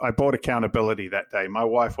I bought accountability that day. My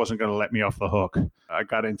wife wasn't going to let me off the hook. I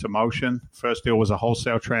got into motion. First deal was a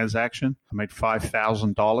wholesale transaction. I made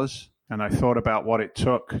 $5,000, and I thought about what it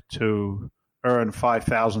took to earn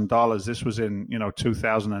 $5,000. This was in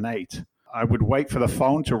 2008. I would wait for the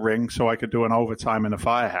phone to ring so I could do an overtime in the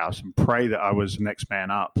firehouse and pray that I was the next man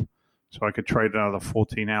up, so I could trade another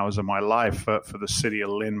 14 hours of my life for the city of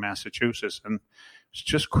Lynn, Massachusetts. And it's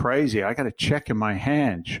just crazy. I got a check in my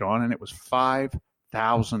hand, Sean, and it was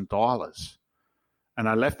 $5,000. And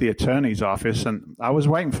I left the attorney's office, and I was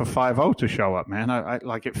waiting for 5-0 to show up, man. I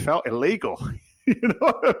like, it felt illegal. You know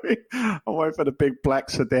what I mean? I waited for the big black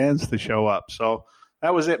sedans to show up. So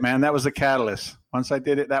that was it, man. That was the catalyst. Once I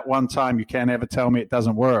did it that one time, you can't ever tell me it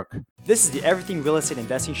doesn't work. This is the Everything Real Estate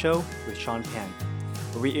Investing Show with Sean Pan,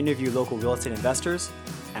 where we interview local real estate investors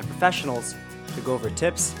and professionals to go over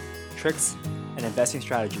tips, tricks, and investing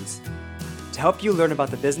strategies to help you learn about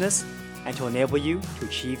the business and to enable you to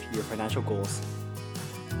achieve your financial goals.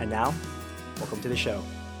 And now, welcome to the show.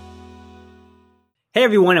 Hey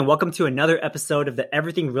everyone, and welcome to another episode of the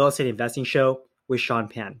Everything Real Estate Investing Show with Sean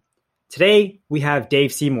Pan. Today, we have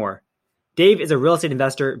Dave Seymour. Dave is a real estate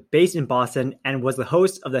investor based in Boston and was the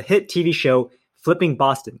host of the hit TV show Flipping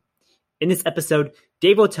Boston. In this episode,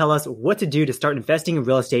 Dave will tell us what to do to start investing in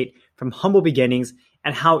real estate from humble beginnings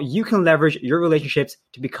and how you can leverage your relationships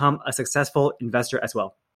to become a successful investor as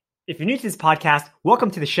well. If you're new to this podcast,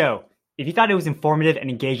 welcome to the show. If you thought it was informative and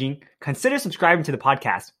engaging, consider subscribing to the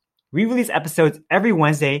podcast. We release episodes every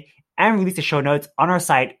Wednesday and release the show notes on our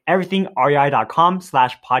site,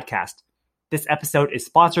 everythingrei.com/podcast. This episode is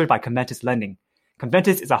sponsored by Conventus Lending.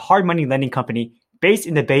 Conventus is a hard money lending company based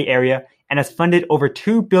in the Bay Area and has funded over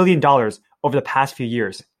 $2 billion over the past few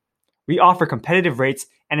years. We offer competitive rates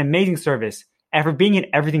and amazing service. And for being an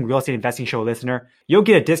Everything Real Estate Investing Show listener, you'll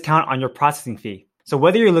get a discount on your processing fee. So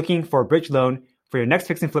whether you're looking for a bridge loan for your next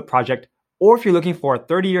fix and flip project, or if you're looking for a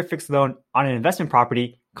 30-year fixed loan on an investment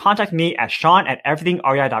property, contact me at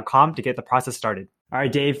sean@everythingrei.com to get the process started. All right,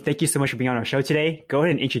 Dave, thank you so much for being on our show today. Go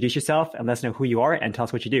ahead and introduce yourself and let us know who you are and tell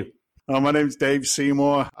us what you do. My name's Dave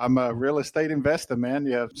Seymour. I'm a real estate investor, man.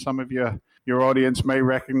 Yeah, some of your audience may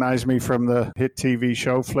recognize me from the hit TV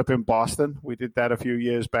show Flipping Boston. We did that a few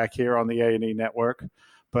years back here on the A&E network.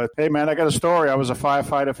 But hey, man, I got a story. I was a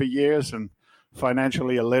firefighter for years and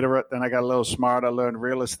financially illiterate. Then I got a little smart. I learned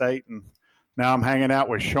real estate, and now I'm hanging out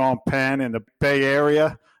with Sean Pan in the Bay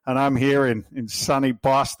Area, and I'm here in sunny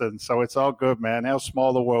Boston. So it's all good, man. How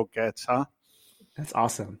small the world gets, huh? That's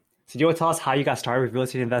awesome. So do you want to tell us how you got started with real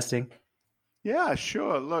estate investing? Yeah,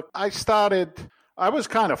 sure. Look, I was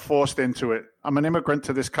kind of forced into it. I'm an immigrant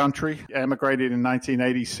to this country. I immigrated in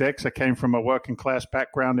 1986. I came from a working class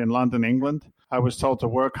background in London, England. I was told to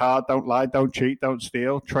work hard, don't lie, don't cheat, don't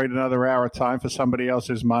steal, trade another hour of time for somebody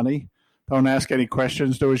else's money. Don't ask any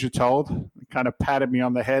questions, do as you're told. It kind of patted me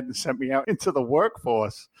on the head and sent me out into the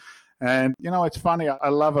workforce. And, it's funny. I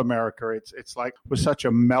love America. It's like we're such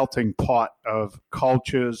a melting pot of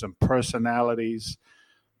cultures and personalities.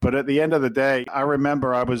 But at the end of the day, I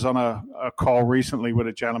remember I was on a call recently with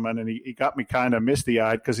a gentleman, and he got me kind of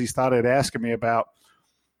misty-eyed because he started asking me about,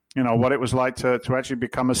 what it was like to actually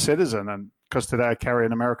become a citizen. And because today I carry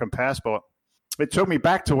an American passport, it took me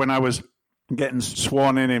back to when I was getting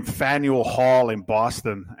sworn in Faneuil Hall in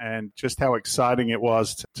Boston, and just how exciting it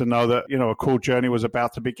was to know that, a cool journey was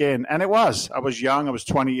about to begin. And it was. I was young. I was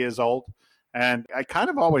 20 years old. And I kind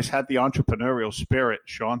of always had the entrepreneurial spirit,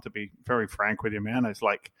 Sean, to be very frank with you, man. It's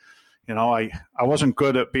like, I wasn't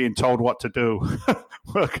good at being told what to do.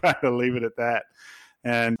 We'll kind of leave it at that.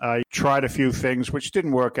 And I tried a few things which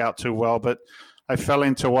didn't work out too well, but I fell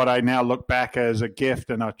into what I now look back as a gift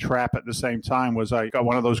and a trap at the same time. Was I got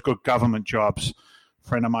one of those good government jobs. A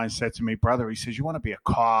friend of mine said to me, brother, he says, you want to be a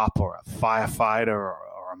cop or a firefighter or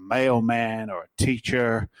a mailman or a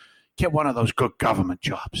teacher? Get one of those good government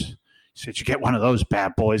jobs. He said, you get one of those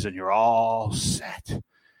bad boys and you're all set.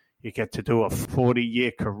 You get to do a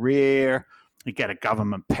 40-year career. You get a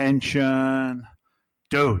government pension.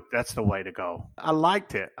 Dude, that's the way to go. I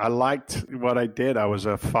liked it. I liked what I did. I was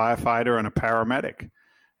a firefighter and a paramedic,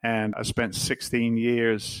 and I spent 16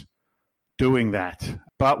 years doing that.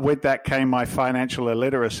 But with that came my financial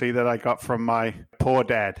illiteracy that I got from my poor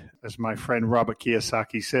dad, as my friend Robert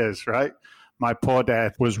Kiyosaki says, right? My poor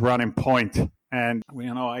dad was running point. And,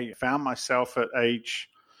 I found myself at age,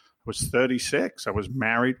 I was 36. I was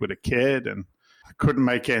married with a kid, and I couldn't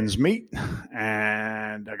make ends meet.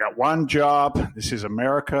 And I got one job. This is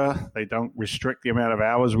America. They don't restrict the amount of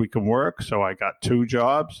hours we can work. So I got 2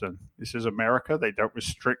 jobs. And this is America. They don't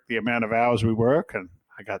restrict the amount of hours we work. And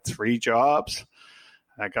I got 3 jobs.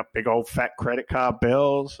 I got big old fat credit card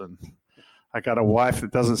bills. And I got a wife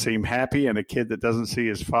that doesn't seem happy and a kid that doesn't see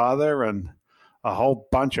his father and a whole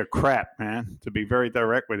bunch of crap, man. To be very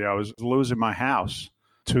direct with you, I was losing my house.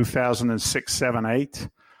 2006, 7, 8.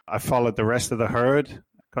 I followed the rest of the herd,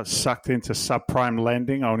 got sucked into subprime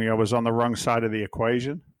lending, only I was on the wrong side of the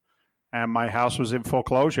equation. And my house was in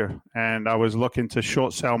foreclosure. And I was looking to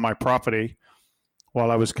short sell my property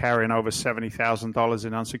while I was carrying over $70,000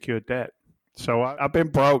 in unsecured debt. So I've been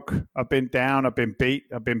broke. I've been down. I've been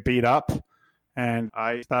beat up. And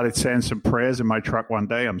I started saying some prayers in my truck one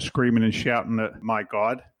day. I'm screaming and shouting at my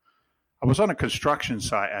God. I was on a construction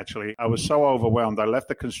site, actually. I was so overwhelmed. I left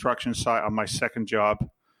the construction site on my second job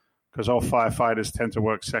because all firefighters tend to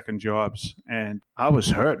work second jobs. And I was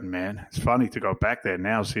hurting, man. It's funny to go back there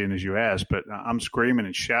now, seeing as you asked, but I'm screaming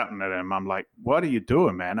and shouting at him. I'm like, what are you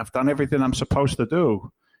doing, man? I've done everything I'm supposed to do.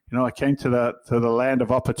 You know, I came to the land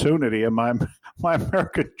of opportunity, and my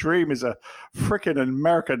American dream is a freaking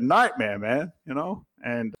American nightmare, man, you know?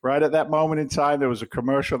 And right at that moment in time, there was a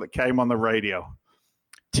commercial that came on the radio.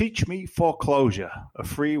 Teach Me Foreclosure, a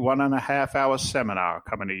free 1.5-hour seminar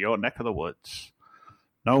coming to your neck of the woods.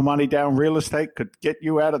 No money down real estate could get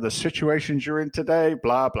you out of the situations you're in today,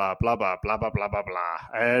 blah, blah, blah, blah, blah, blah, blah, blah, blah.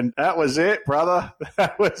 And that was it, brother.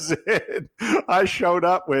 That was it. I showed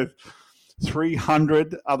up with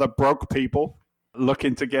 300 other broke people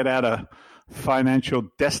looking to get out of financial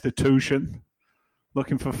destitution,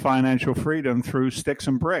 looking for financial freedom through sticks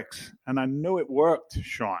and bricks. And I knew it worked,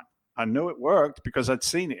 Sean. I knew it worked because I'd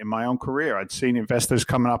seen it in my own career. I'd seen investors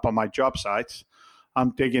coming up on my job sites.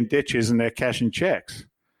 I'm digging ditches and they're cashing checks.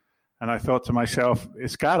 And I thought to myself,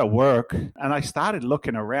 it's got to work. And I started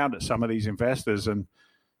looking around at some of these investors. And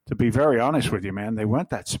to be very honest with you, man, they weren't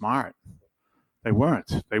that smart. They weren't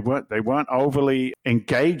overly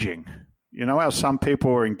engaging. You know how some people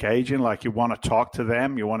are engaging, like you want to talk to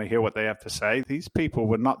them, you want to hear what they have to say? These people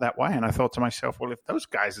were not that way. And I thought to myself, well, if those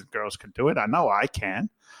guys and girls can do it, I know I can.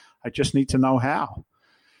 I just need to know how.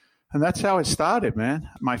 And that's how it started, man.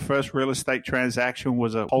 My first real estate transaction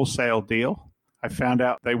was a wholesale deal. I found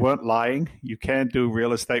out they weren't lying. You can do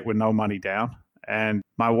real estate with no money down. And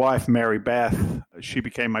my wife, Mary Beth, she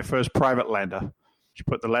became my first private lender. She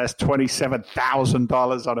put the last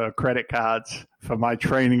 $27,000 on her credit cards for my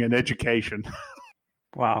training and education.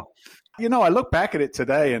 Wow. You know, I look back at it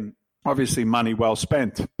today, and obviously money well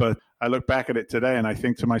spent, but I look back at it today and I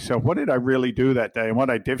think to myself, what did I really do that day? And what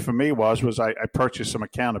I did for me was I purchased some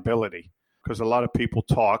accountability, because a lot of people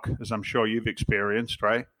talk, as I'm sure you've experienced,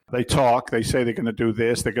 right? They talk, they say they're going to do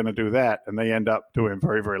this, they're going to do that, and they end up doing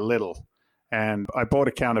very, very little. And I bought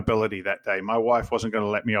accountability that day. My wife wasn't going to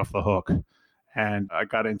let me off the hook. And I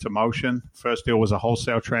got into motion. First deal was a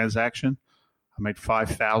wholesale transaction. I made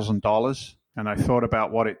 $5,000. And I thought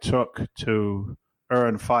about what it took to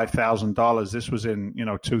earn $5,000. This was in,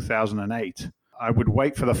 2008. I would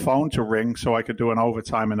wait for the phone to ring so I could do an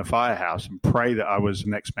overtime in the firehouse and pray that I was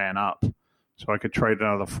next man up, so I could trade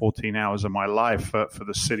another 14 hours of my life for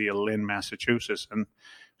the city of Lynn, Massachusetts. And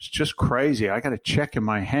it's just crazy. I got a check in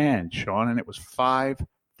my hand, Sean, and it was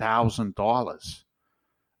 $5,000.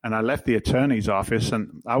 And I left the attorney's office,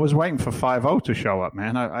 and I was waiting for 5-0 to show up,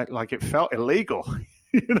 man. I like, it felt illegal.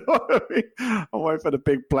 You know what I mean? I waited for the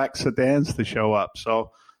big black sedans to show up. So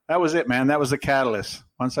that was it, man. That was the catalyst.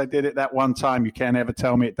 Once I did it that one time, you can't ever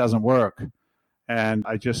tell me it doesn't work. And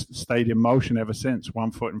I just stayed in motion ever since, one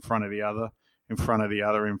foot in front of the other, in front of the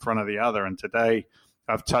other, in front of the other. And today,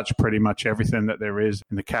 I've touched pretty much everything that there is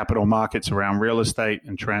in the capital markets around real estate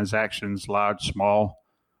and transactions, large, small.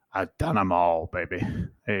 I've done them all, baby.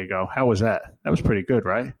 There you go. How was that? That was pretty good,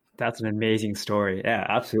 right? That's an amazing story. Yeah,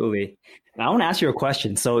 absolutely. And I want to ask you a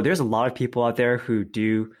question. So there's a lot of people out there who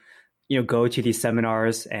do, go to these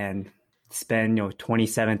seminars and spend,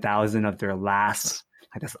 $27,000 of their last,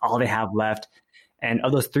 like that's all they have left. And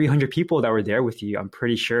of those 300 people that were there with you, I'm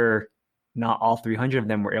pretty sure not all 300 of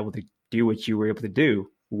them were able to do what you were able to do.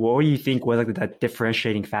 What do you think was like that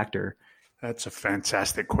differentiating factor? That's a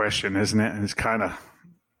fantastic question, isn't it? And it's kind of,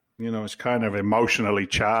 it's kind of emotionally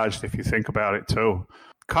charged if you think about it too.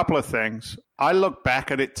 Couple of things. I look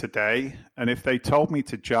back at it today, and if they told me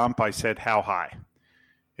to jump, I said, how high?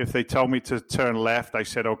 If they told me to turn left, I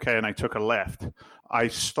said, okay, and I took a left. I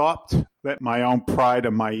stopped let my own pride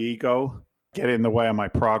and my ego get in the way of my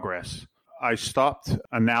progress. I stopped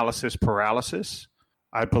analysis paralysis.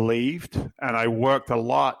 I believed, and I worked a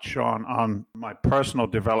lot, Sean, on my personal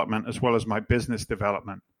development as well as my business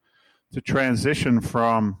development to transition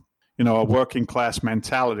from a working class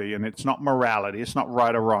mentality. And it's not morality. It's not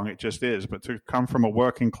right or wrong. It just is. But to come from a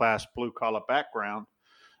working class blue collar background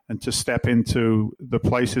and to step into the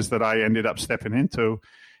places that I ended up stepping into,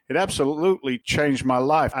 It absolutely changed my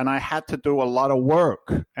life. And I had to do a lot of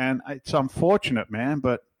work. And it's unfortunate, man,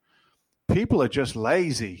 but people are just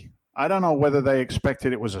lazy. I don't know whether they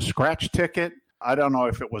expected it was a scratch ticket. I don't know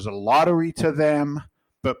if it was a lottery to them.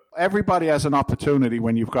 But everybody has an opportunity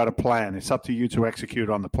when you've got a plan. It's up to you to execute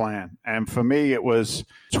on the plan. And for me, it was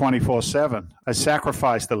 24/7. I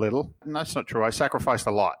sacrificed a little. And that's not true. I sacrificed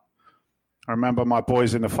a lot. I remember my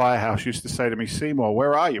boys in the firehouse used to say to me, Seymour,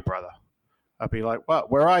 where are you, brother? I'd be like,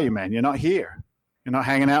 what? Where are you, man? You're not here. You're not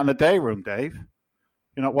hanging out in the day room, Dave.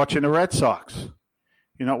 You're not watching the Red Sox.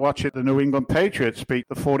 You're not watching the New England Patriots beat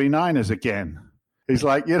the 49ers again. He's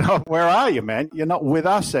like, where are you, man? You're not with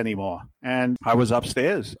us anymore. And I was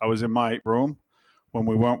upstairs. I was in my room when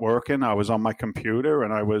we weren't working. I was on my computer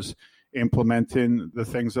and I was implementing the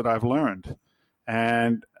things that I've learned.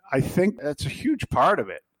 And I think that's a huge part of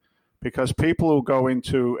it, because people who go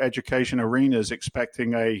into education arenas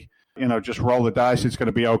expecting just roll the dice, it's going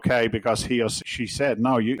to be okay because he or she said,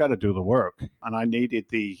 no, you got to do the work. And I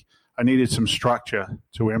needed some structure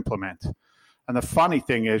to implement. And the funny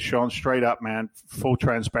thing is, Sean, straight up, man, full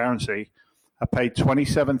transparency, I paid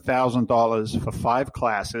 $27,000 for 5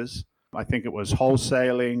 classes. I think it was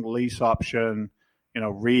wholesaling, lease option,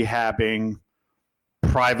 rehabbing,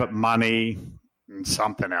 private money, and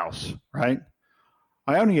something else, right?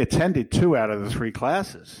 I only attended 2 out of the 3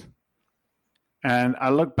 classes. And I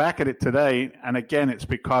look back at it today, and again, it's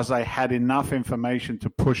because I had enough information to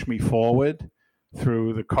push me forward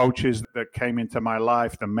through the coaches that came into my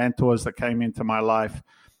life, the mentors that came into my life.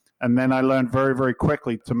 And then I learned very, very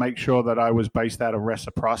quickly to make sure that I was based out of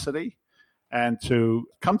reciprocity and to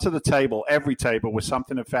come to the table, every table, with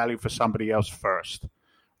something of value for somebody else first,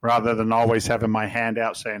 rather than always having my hand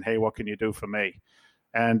out saying, hey, what can you do for me?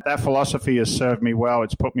 And that philosophy has served me well.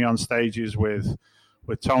 It's put me on stages with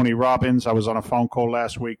Tony Robbins. I was on a phone call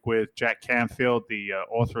last week with Jack Canfield, the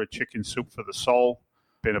author of Chicken Soup for the Soul.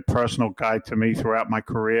 Been a personal guide to me throughout my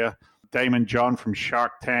career. Damon John from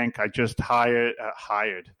Shark Tank. I just hired.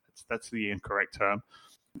 That's the incorrect term.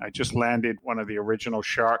 I just landed one of the original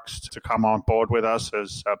sharks to come on board with us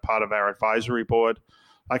as part of our advisory board.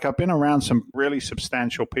 Like, I've been around some really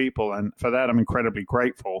substantial people, and for that I'm incredibly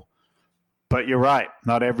grateful. But you're right.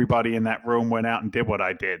 Not everybody in that room went out and did what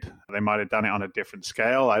I did. They might have done it on a different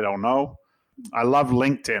scale. I don't know. I love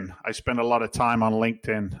LinkedIn. I spend a lot of time on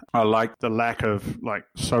LinkedIn. I like the lack of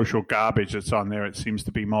social garbage that's on there. It seems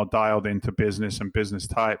to be more dialed into business and business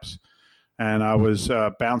types. And I was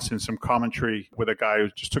bouncing some commentary with a guy who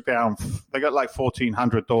just took down, they got like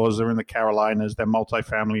 1,400 doors. They're in the Carolinas. They're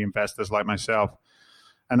multifamily investors like myself.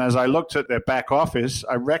 And as I looked at their back office,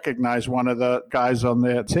 I recognized one of the guys on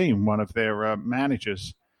their team, one of their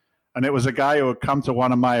managers. And it was a guy who had come to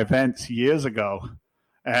one of my events years ago.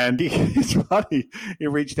 And it's funny, he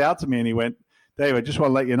reached out to me and he went, Dave, I just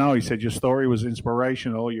want to let you know, he said, your story was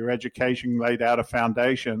inspirational. Your education laid out a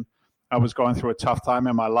foundation. I was going through a tough time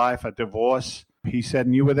in my life, a divorce. He said,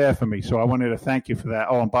 and you were there for me. So I wanted to thank you for that.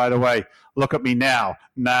 Oh, and by the way, look at me now.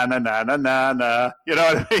 Na, na, na, na, na, na. You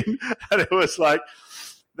know what I mean? And it was like,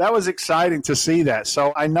 that was exciting to see that.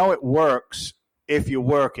 So I know it works if you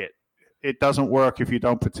work it. It doesn't work if you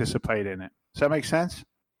don't participate in it. Does that make sense?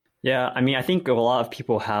 Yeah, I mean, I think a lot of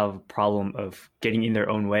people have a problem of getting in their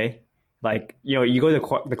own way. Like, you go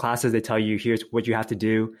to the classes, they tell you, here's what you have to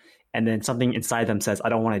do. And then something inside them says, I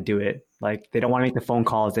don't want to do it. Like, they don't want to make the phone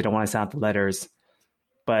calls. They don't want to send out the letters.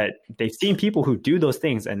 But they've seen people who do those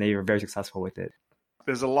things and they are very successful with it.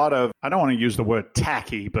 There's a lot of, I don't want to use the word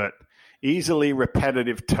tacky, but easily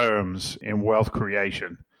repetitive terms in wealth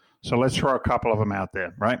creation. So let's throw a couple of them out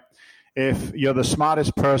there, right? If you're the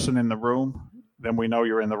smartest person in the room, then we know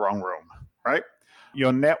you're in the wrong room, right?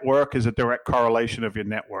 Your network is a direct correlation of your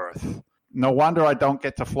net worth. No wonder I don't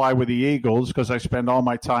get to fly with the Eagles, because I spend all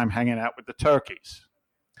my time hanging out with the turkeys.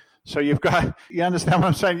 So you understand what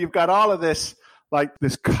I'm saying? You've got all of this, like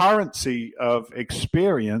this currency of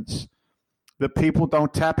experience that people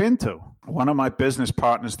don't tap into. One of my business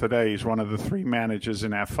partners today is one of the 3 managers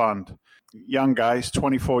in our fund. Young guy, he's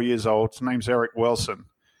 24 years old. His name's Eric Wilson.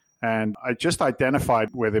 And I just identified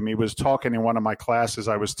with him. He was talking in one of my classes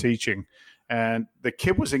I was teaching, and the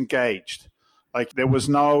kid was engaged. Like, there was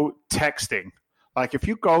no texting. Like, if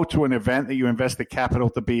you go to an event that you invested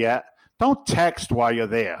capital to be at, don't text while you're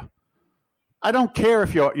there. I don't care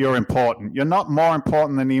if you're important. You're not more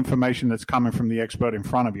important than the information that's coming from the expert in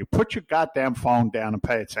front of you. Put your goddamn phone down and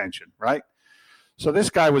pay attention, right? So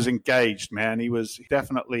this guy was engaged, man. He was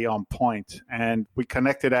definitely on point. And we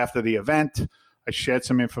connected after the event. I shared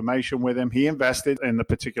some information with him. He invested in the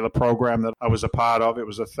particular program that I was a part of. It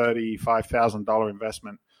was a $35,000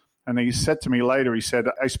 investment And he said to me later, he said,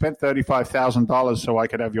 I spent $35,000 so I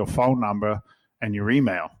could have your phone number and your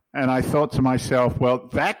email. And I thought to myself, well,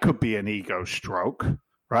 that could be an ego stroke,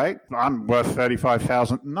 right? I'm worth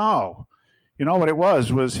 $35,000. No. You know what it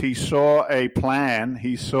was he saw a plan.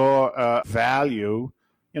 He saw a value.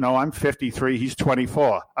 You know, I'm 53. He's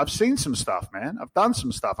 24. I've seen some stuff, man. I've done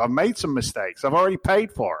some stuff. I've made some mistakes. I've already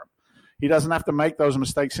paid for him. He doesn't have to make those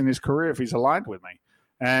mistakes in his career if he's aligned with me.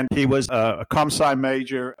 And he was a comp-sci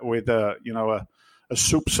major with a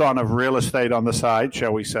soupçon of real estate on the side,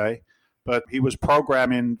 shall we say. But he was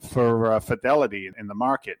programming for Fidelity in the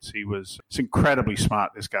markets. He's incredibly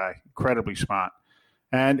smart, this guy, incredibly smart.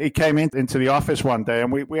 And he came into the office one day,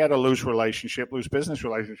 and we had a loose business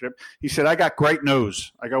relationship. He said, I got great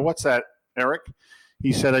news. I go, what's that, Eric?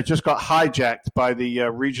 He said, I just got hijacked by the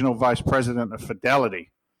regional vice president of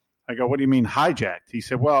Fidelity. I go, what do you mean hijacked? He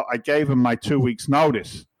said, well, I gave him my 2 weeks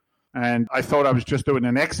notice. And I thought I was just doing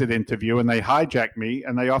an exit interview, and they hijacked me,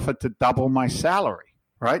 and they offered to double my salary.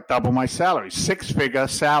 Right? Double my salary, 6-figure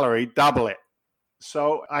salary, double it.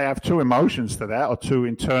 So I have two emotions to that, or two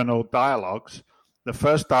internal dialogues. The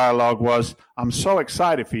first dialogue was, I'm so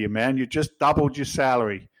excited for you, man. You just doubled your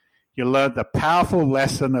salary. You learned the powerful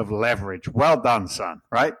lesson of leverage. Well done, son,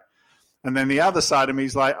 right? And then the other side of me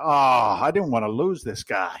is like, oh, I didn't want to lose this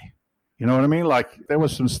guy. You know what I mean? Like there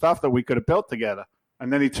was some stuff that we could have built together.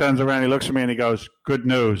 And then he turns around, he looks at me and he goes, good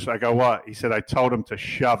news. I go, what? He said, I told him to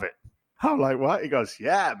shove it. I'm like, what? He goes,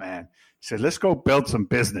 yeah, man. He said, let's go build some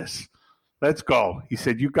business. Let's go. He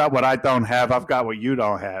said, you got what I don't have. I've got what you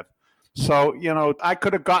don't have. So, you know, I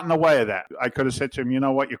could have gotten away with that. I could have said to him, you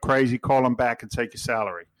know what? You're crazy. Call him back and take your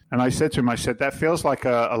salary. And I said to him, that feels like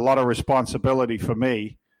a lot of responsibility for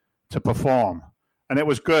me to perform. And it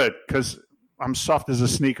was good because I'm soft as a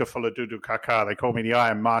sneaker full of doo-doo caca. They call me the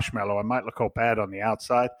iron marshmallow. I might look all bad on the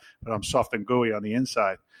outside, but I'm soft and gooey on the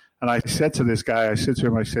inside. And I said to this guy,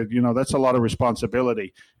 you know, that's a lot of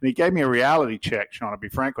responsibility. And he gave me a reality check, Sean, to be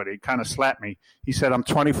frank with you. He kind of slapped me. He said, I'm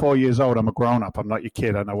 24 years old. I'm a grown-up. I'm not your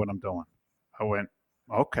kid. I know what I'm doing. I went,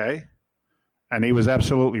 okay. And he was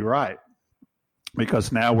absolutely right.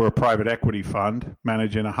 Because now we're a private equity fund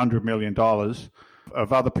managing $100 million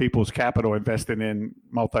of other people's capital investing in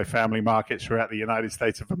multifamily markets throughout the United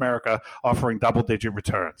States of America, offering double-digit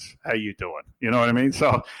returns. How you doing? You know what I mean?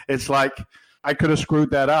 So it's like I could have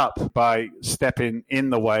screwed that up by stepping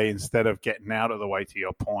in the way instead of getting out of the way, to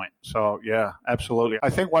your point. So, yeah, absolutely.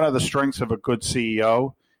 I think one of the strengths of a good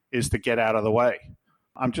CEO is to get out of the way.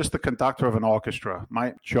 I'm just the conductor of an orchestra.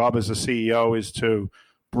 My job as a CEO is to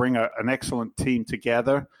bring an excellent team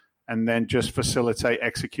together and then just facilitate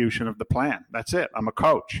execution of the plan. That's it. I'm a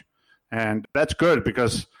coach. And that's good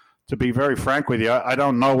because, to be very frank with you, I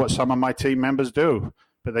don't know what some of my team members do,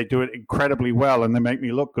 but they do it incredibly well and they make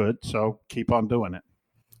me look good. So keep on doing it.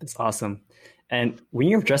 That's awesome. And when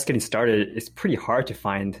you're just getting started, it's pretty hard to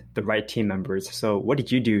find the right team members. So what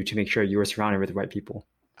did you do to make sure you were surrounded with the right people?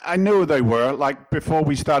 I knew they were. Like before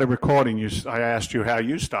we started recording, I asked you how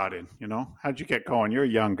you started. You know, how'd you get going? You're a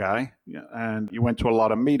young guy, and you went to a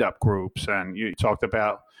lot of meetup groups, and you talked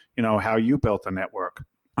about, you know, how you built a network.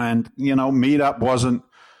 And, you know, meetup wasn't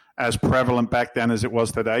as prevalent back then as it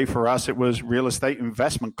was today. For us, it was real estate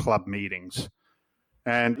investment club meetings.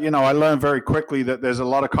 And, you know, I learned very quickly that there's a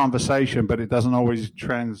lot of conversation, but it doesn't always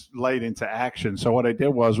translate into action. So what I did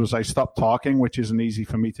was I stopped talking, which isn't easy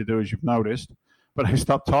for me to do, as you've noticed. But I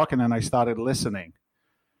stopped talking and I started listening.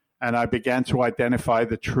 And I began to identify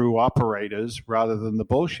the true operators rather than the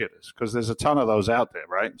bullshitters, because there's a ton of those out there,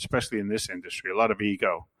 right? Especially in this industry, a lot of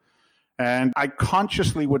ego. And I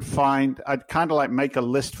consciously I'd kind of like make a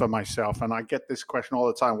list for myself. And I get this question all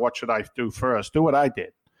the time, what should I do first? Do what I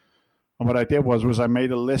did. And what I did was I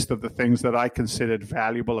made a list of the things that I considered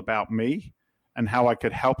valuable about me and how I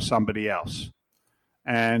could help somebody else.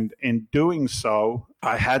 And in doing so,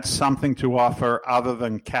 I had something to offer other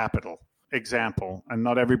than capital. Example, and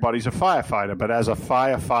not everybody's a firefighter, but as a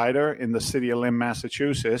firefighter in the city of Lynn,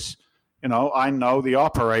 Massachusetts, you know, I know the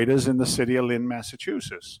operators in the city of Lynn,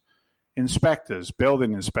 Massachusetts. Inspectors,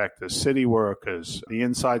 building inspectors, city workers, the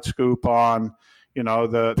inside scoop on, you know,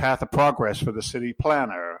 the path of progress for the city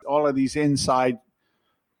planner, all of these inside,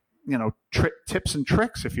 you know, tips and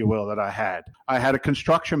tricks, if you will, that I had. I had a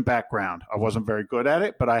construction background. I wasn't very good at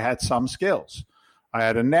it, but I had some skills. I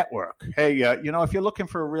had a network. Hey, you know, if you're looking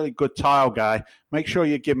for a really good tile guy, make sure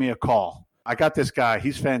you give me a call. I got this guy.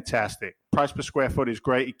 He's fantastic. Price per square foot is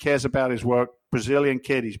great. He cares about his work. Brazilian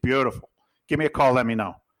kid. He's beautiful. Give me a call. Let me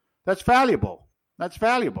know. That's valuable. That's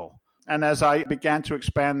valuable. And as I began to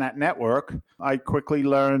expand that network, I quickly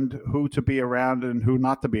learned who to be around and who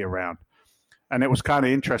not to be around. And it was kind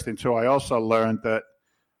of interesting, too. I also learned that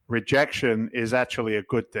rejection is actually a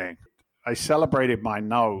good thing. I celebrated my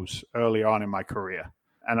no's early on in my career.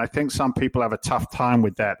 And I think some people have a tough time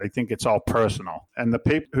with that. They think it's all personal. And the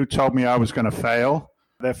people who told me I was going to fail,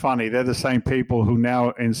 they're funny. They're the same people who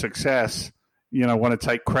now in success, want to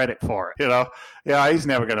take credit for it. Yeah, he's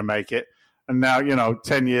never going to make it. And now,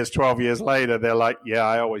 10 years, 12 years later, they're like, yeah,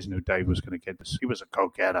 I always knew Dave was going to get this. He was a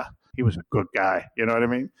go-getter. He was a good guy. You know what I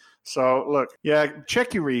mean? So look,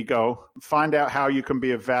 check your ego, find out how you can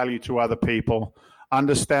be of value to other people.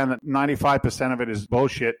 Understand that 95% of it is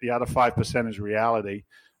bullshit. The other 5% is reality.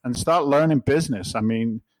 And start learning business. I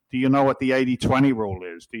mean, do you know what the 80-20 rule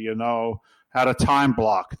is? Do you know how to time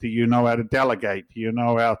block? Do you know how to delegate? Do you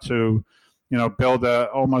know how to, build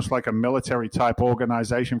almost like a military type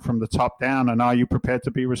organization from the top down? And are you prepared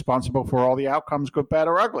to be responsible for all the outcomes, good, bad,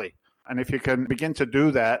 or ugly? And if you can begin to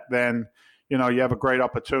do that, then, you have a great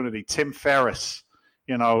opportunity. Tim Ferriss.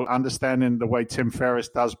 Understanding the way Tim Ferriss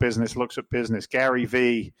does business, looks at business. Gary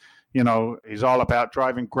Vee, he's all about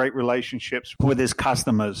driving great relationships with his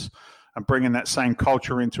customers and bringing that same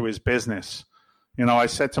culture into his business. I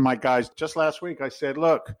said to my guys just last week, I said,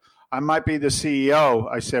 look, I might be the CEO.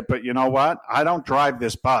 I said, but you know what? I don't drive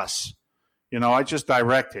this bus. I just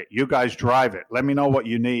direct it. You guys drive it. Let me know what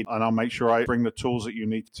you need, and I'll make sure I bring the tools that you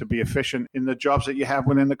need to be efficient in the jobs that you have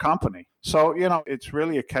within the company. So, it's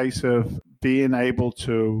really a case of being able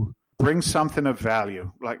to bring something of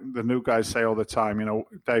value. Like the new guys say all the time,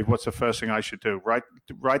 Dave, what's the first thing I should do?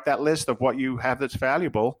 Write that list of what you have that's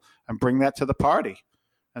valuable and bring that to the party.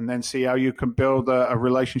 And then see how you can build a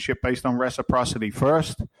relationship based on reciprocity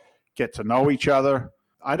first, get to know each other.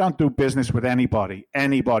 I don't do business with anybody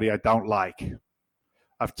I don't like.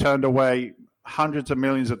 I've turned away hundreds of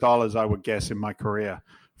millions of dollars, I would guess, in my career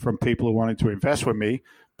from people who wanted to invest with me,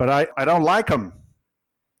 but I don't like them.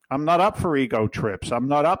 I'm not up for ego trips. I'm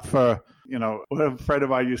not up for, what a friend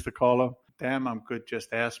of mine used to call them. Damn, I'm good,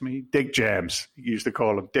 just ask me. Dig jams. He used to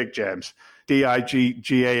call them dig jams.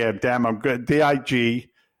 D-I-G-G-A-M. Damn, I'm good. D-I-G,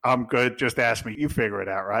 I'm good, just ask me. You figure it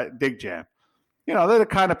out, right? Dig jam. They're the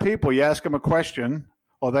kind of people, you ask them a question,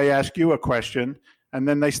 or they ask you a question, and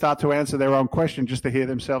then they start to answer their own question just to hear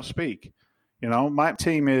themselves speak. My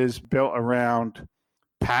team is built around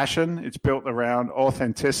passion. It's built around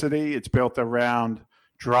authenticity. It's built around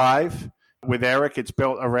drive. With Eric, it's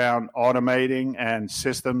built around automating and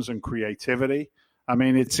systems and creativity. I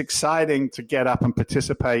mean, it's exciting to get up and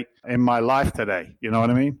participate in my life today. You know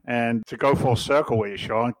what I mean? And to go full circle with you,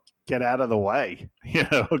 Sean, get out of the way,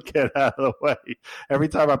 get out of the way. Every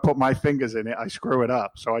time I put my fingers in it, I screw it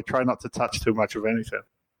up. So I try not to touch too much of anything.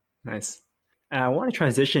 Nice. And I want to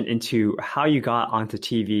transition into how you got onto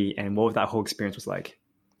TV and what that whole experience was like.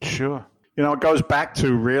 Sure. It goes back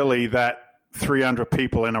to really that 300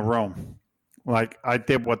 people in a room. Like I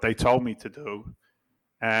did what they told me to do.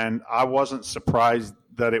 And I wasn't surprised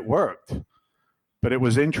that it worked. But it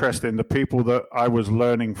was interesting. The people that I was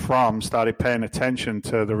learning from started paying attention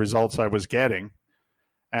to the results I was getting.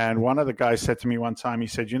 And one of the guys said to me one time, he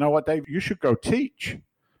said, you know what, Dave, you should go teach.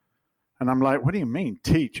 And I'm like, what do you mean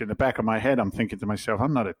teach? In the back of my head, I'm thinking to myself,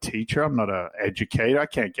 I'm not a teacher. I'm not an educator. I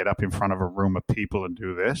can't get up in front of a room of people and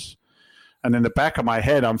do this. And in the back of my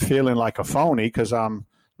head, I'm feeling like a phony because I'm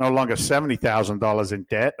no longer $70,000 in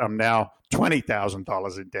debt. I'm now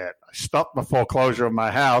 $20,000 in debt. I stopped the foreclosure of my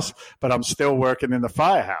house, but I'm still working in the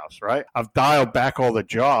firehouse, right? I've dialed back all the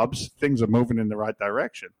jobs. Things are moving in the right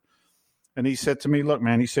direction. And he said to me, look,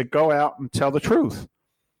 man, he said, go out and tell the truth.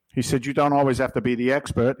 He said, you don't always have to be the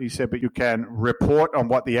expert. He said, but you can report on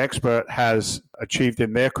what the expert has achieved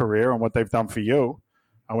in their career and what they've done for you.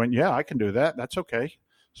 I went, yeah, I can do that. That's okay.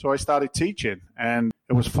 So I started teaching, and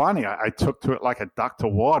it was funny. I took to it like a duck to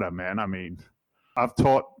water, man. I mean, I've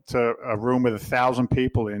taught to a room with 1,000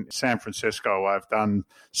 people in San Francisco. I've done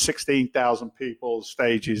 16,000 people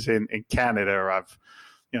stages in Canada. I've,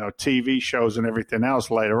 TV shows and everything else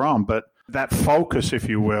later on. But that focus, if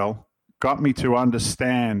you will, got me to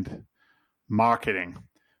understand marketing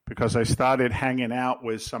because I started hanging out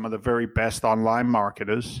with some of the very best online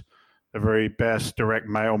marketers, the very best direct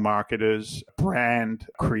mail marketers, brand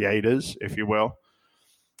creators, if you will.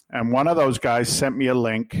 And one of those guys sent me a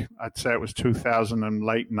link, I'd say it was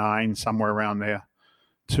 2009, somewhere around there,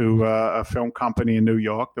 to a film company in New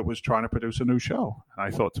York that was trying to produce a new show. And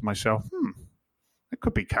I thought to myself, it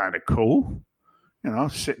could be kind of cool.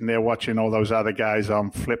 Sitting there watching all those other guys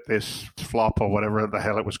flip this flop or whatever the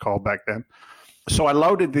hell it was called back then. So I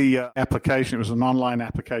loaded the application. It was an online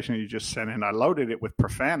application that you just sent in. I loaded it with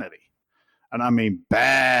profanity. And I mean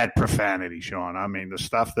bad profanity, Sean. I mean the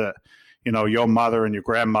stuff that, your mother and your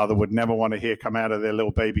grandmother would never want to hear come out of their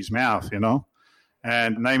little baby's mouth,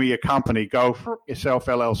 and name of your company, go for yourself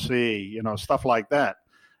LLC, stuff like that.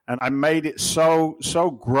 And I made it so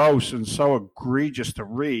gross and so egregious to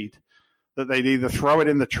read that they'd either throw it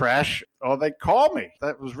in the trash or they'd call me.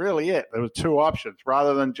 That was really it. There were two options,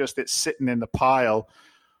 rather than just it sitting in the pile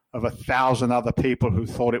of 1,000 other people who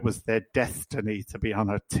thought it was their destiny to be on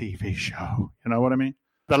a TV show. You know what I mean?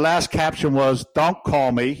 The last caption was, "Don't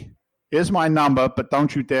call me. Here's my number, but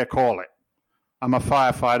don't you dare call it. I'm a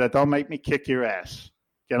firefighter. Don't make me kick your ass.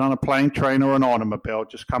 Get on a plane, train, or an automobile.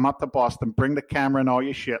 Just come up to Boston, bring the camera and all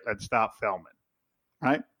your shit. Let's start filming."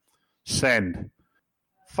 Right? Send.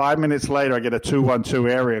 5 minutes later, I get a 212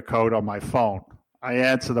 area code on my phone. I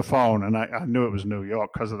answer the phone, and I knew it was New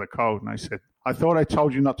York because of the code. And I said, "I thought I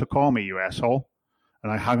told you not to call me, you asshole."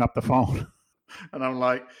 And I hung up the phone. And I'm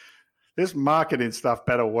like, this marketing stuff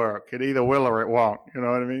better work. It either will or it won't. You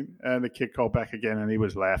know what I mean? And the kid called back again, and he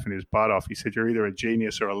was laughing his butt off. He said, "You're either a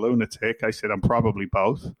genius or a lunatic." I said, "I'm probably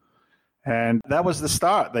both." And that was the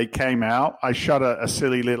start. They came out. I shot a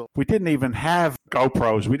silly little, we didn't even have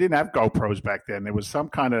GoPros. We didn't have GoPros back then. There was some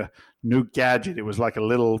kind of new gadget. It was like a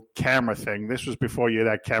little camera thing. This was before you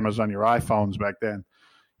had cameras on your iPhones back then.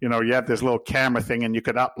 You had this little camera thing, and you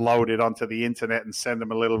could upload it onto the internet and send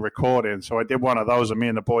them a little recording. So I did one of those of me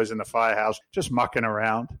and the boys in the firehouse just mucking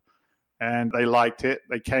around. And they liked it.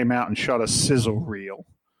 They came out and shot a sizzle reel.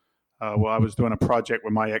 Well, I was doing a project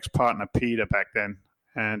with my ex-partner, Peter, back then.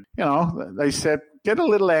 And, they said, get a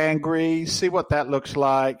little angry, see what that looks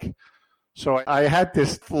like. So I had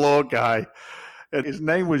this floor guy, and his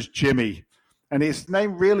name was Jimmy. And his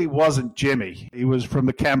name really wasn't Jimmy. He was from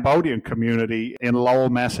the Cambodian community in Lowell,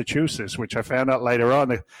 Massachusetts, which I found out later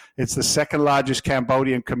on. It's the second largest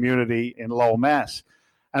Cambodian community in Lowell, Mass.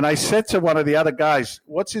 And I said to one of the other guys,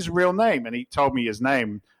 "What's his real name?" And he told me his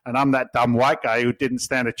name. And I'm that dumb white guy who didn't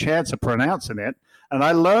stand a chance of pronouncing it. And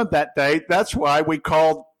I learned that day, that's why we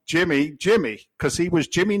called Jimmy, because he was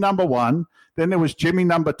Jimmy number one. Then there was Jimmy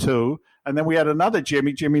number two. And then we had another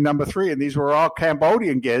Jimmy number three. And these were all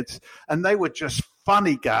Cambodian kids. And they were just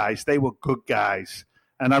funny guys. They were good guys.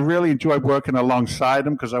 And I really enjoyed working alongside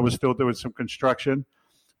them because I was still doing some construction.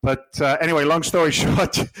 But anyway, long story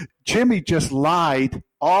short, Jimmy just lied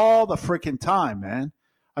all the freaking time, man.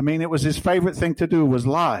 I mean, it was his favorite thing to do was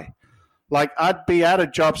lie. Like, I'd be at a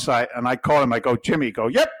job site, and I call him. I go, "Jimmy." He go,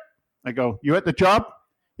 "Yep." I go, "You at the job?"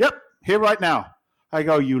 "Yep, here right now." I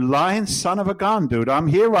go, "You lying son of a gun, dude. I'm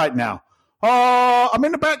here right now." "Oh, I'm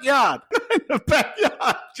in the backyard." In the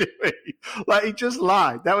backyard, Jimmy. Like, he just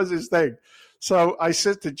lied. That was his thing. So I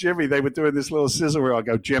said to Jimmy, they were doing this little sizzle reel. I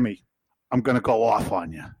go, "Jimmy, I'm going to go off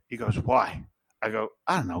on you." He goes, "Why?" I go,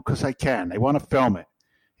 "I don't know, because I can. They want to film it."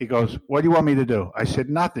 He goes, "What do you want me to do?" I said,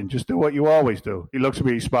 "Nothing. Just do what you always do." He looks at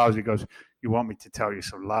me, he smiles, he goes, "You want me to tell you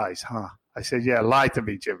some lies, huh?" I said, "Yeah, lie to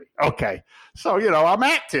me, Jimmy." Okay. So, I'm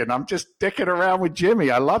acting. I'm just dicking around with Jimmy.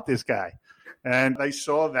 I love this guy. And they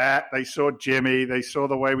saw that. They saw Jimmy. They saw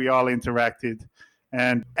the way we all interacted.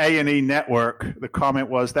 And A&E Network, the comment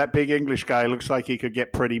was, "That big English guy looks like he could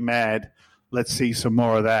get pretty mad. Let's see some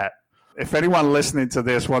more of that." If anyone listening to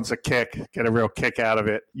this wants a kick, get a real kick out of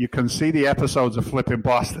it, you can see the episodes of Flippin'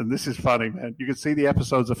 Boston. This is funny, man. You can see the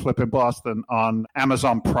episodes of Flippin' Boston on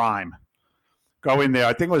Amazon Prime. Go in there.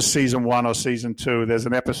 I think it was season 1 or season 2. There's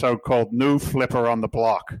an episode called New Flipper on the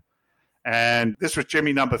Block. And this was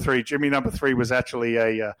Jimmy number 3. Jimmy number 3 was actually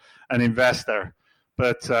an investor.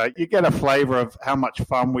 But you get a flavor of how much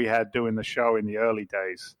fun we had doing the show in the early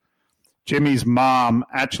days. Jimmy's mom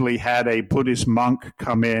actually had a Buddhist monk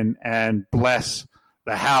come in and bless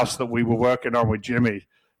the house that we were working on with Jimmy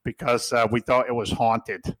because we thought it was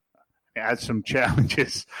haunted. It had some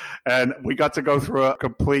challenges. And we got to go through a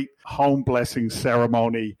complete home blessing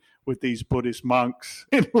ceremony with these Buddhist monks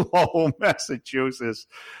in Lowell, Massachusetts.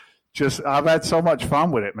 I've had so much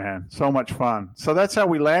fun with it, man. So much fun. So that's how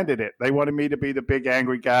we landed it. They wanted me to be the big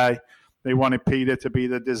angry guy. They wanted Peter to be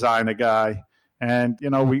the designer guy. And,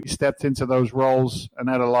 we stepped into those roles and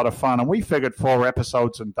had a lot of fun. And we figured 4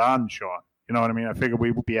 episodes and done, Sean. You know what I mean? I figured we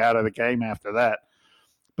would be out of the game after that.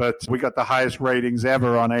 But we got the highest ratings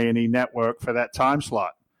ever on A&E Network for that time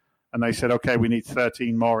slot. And they said, "Okay, we need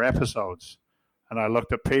 13 more episodes." And I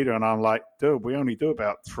looked at Peter and I'm like, "Dude, we only do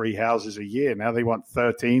about 3 houses a year. Now they want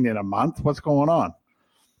 13 in a month. What's going on?"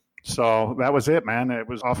 So that was it, man. It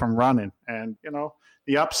was off and running. And,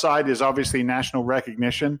 the upside is obviously national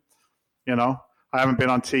recognition. I haven't been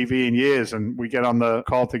on TV in years, and we get on the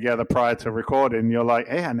call together prior to recording. You're like,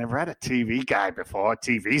 "Hey, I never had a TV guy before, a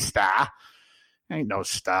TV star." Ain't no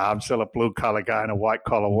star. I'm still a blue-collar guy in a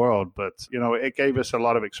white-collar world. But, it gave us a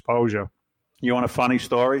lot of exposure. You want a funny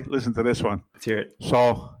story? Listen to this one. Let's hear it.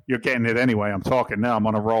 So you're getting it anyway. I'm talking now. I'm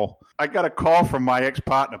on a roll. I got a call from my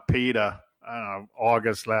ex-partner, Peter, I don't know,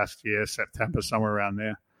 August last year, September, somewhere around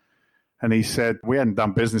there. And he said, we hadn't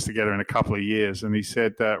done business together in a couple of years. And he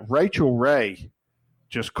said, Rachel Ray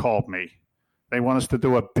just called me. They want us to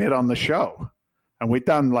do a bit on the show. And we've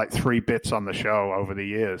done like 3 bits on the show over the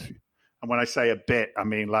years. And when I say a bit, I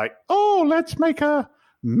mean like, oh, let's make a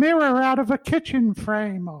mirror out of a kitchen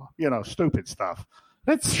frame, or, stupid stuff.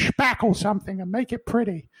 Let's spackle something and make it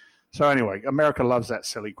pretty. So anyway, America loves that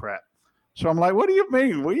silly crap. So I'm like, what do you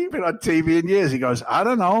mean? We've been on TV in years. He goes, I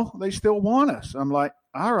don't know. They still want us. I'm like,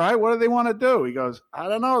 all right, what do they want to do? He goes, I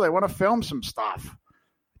don't know. They want to film some stuff.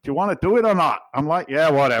 Do you want to do it or not? I'm like,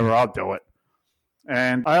 yeah, whatever. I'll do it.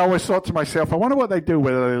 And I always thought to myself, I wonder what they do,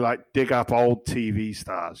 whether they like dig up old TV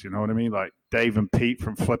stars. You know what I mean? Like Dave and Pete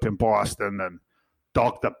from Flippin' Boston and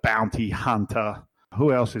Dr. Bounty Hunter.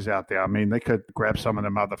 Who else is out there? I mean, they could grab some of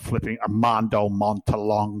them other flipping Armando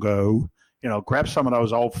Montalongo. Grab some of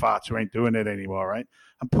those old farts who ain't doing it anymore, right?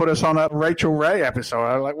 And put us on a Rachel Ray episode.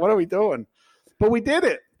 I'm like, what are we doing? But we did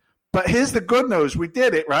it. But here's the good news. We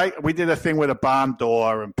did it, right? We did a thing with a barn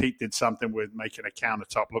door, and Pete did something with making a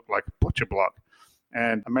countertop look like a butcher block.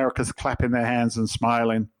 And America's clapping their hands and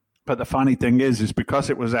smiling. But the funny thing is because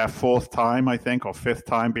it was our 4th time, I think, or 5th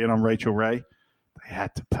time being on Rachel Ray, they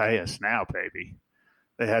had to pay us now, baby.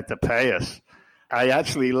 They had to pay us. I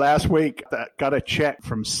actually, last week, got a check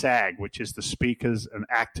from SAG, which is the Speakers and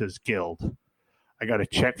Actors Guild. I got a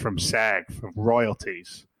check from SAG for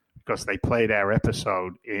royalties because they played our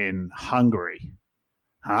episode in Hungary.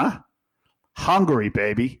 Huh? Hungary,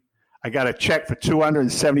 baby. I got a check for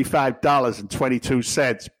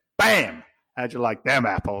 $275.22. Bam! How'd you like them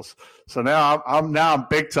apples? So now I'm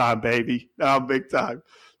big time, baby. Now I'm big time.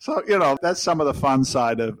 So, that's some of the fun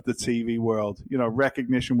side of the TV world.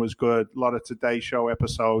 Recognition was good. A lot of Today Show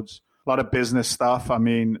episodes, a lot of business stuff. I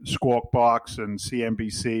mean, Squawk Box and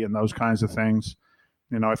CNBC and those kinds of things.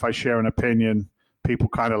 If I share an opinion, people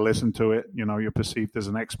kind of listen to it. You're perceived as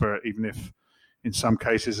an expert, even if in some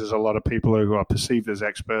cases there's a lot of people who are perceived as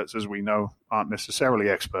experts, as we know, aren't necessarily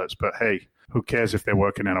experts. But hey, who cares if they're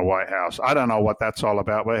working in a White House? I don't know what that's all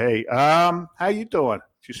about. But hey, how you doing?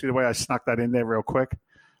 Did you see the way I snuck that in there real quick?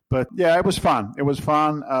 But yeah, it was fun. It was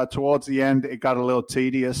fun. Towards the end, it got a little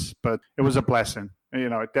tedious, but it was a blessing.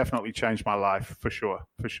 It definitely changed my life for sure.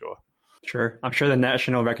 Sure. I'm sure the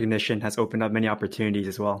national recognition has opened up many opportunities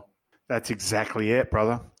as well. That's exactly it,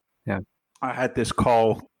 brother. Yeah. I had this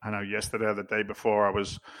call, I know yesterday or the day before, I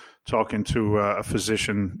was talking to a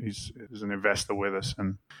physician. He's an investor with us.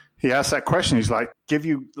 And he asked that question. He's like, give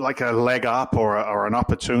you like a leg up or an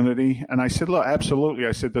opportunity? And I said, look, absolutely.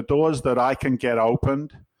 I said, the doors that I can get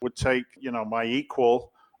opened would take, my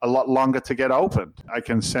equal a lot longer to get opened. I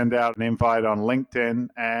can send out an invite on LinkedIn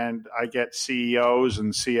and I get CEOs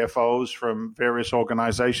and CFOs from various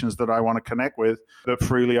organizations that I want to connect with that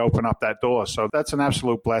freely open up that door. So that's an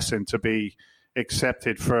absolute blessing to be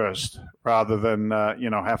accepted first rather than,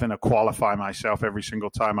 having to qualify myself every single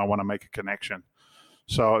time I want to make a connection.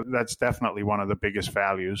 So that's definitely one of the biggest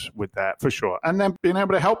values with that, for sure. And then being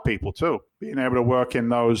able to help people too, being able to work in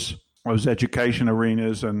those education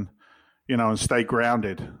arenas and, and stay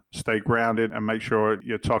grounded and make sure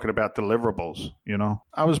you're talking about deliverables.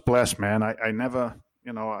 I was blessed, man. I never,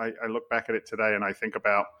 I look back at it today and I think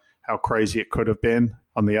about how crazy it could have been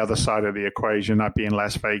on the other side of the equation. I'd be in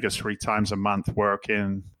Las Vegas 3 times a month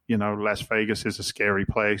working. Las Vegas is a scary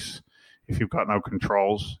place if you've got no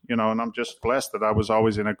controls, and I'm just blessed that I was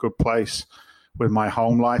always in a good place with my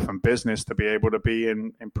home life and business to be able to be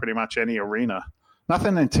in pretty much any arena.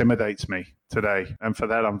 Nothing intimidates me today, and for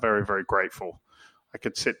that, I'm very, very grateful. I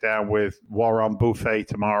could sit down with Warren Buffett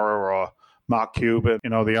tomorrow or Mark Cuban,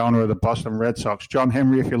 the owner of the Boston Red Sox. John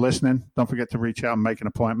Henry, if you're listening, don't forget to reach out and make an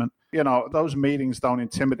appointment. Those meetings don't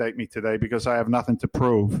intimidate me today because I have nothing to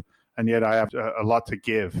prove, and yet I have a lot to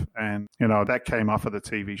give. And, that came off of the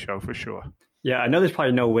TV show for sure. Yeah, I know there's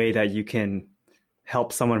probably no way that you can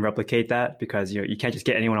help someone replicate that because you can't just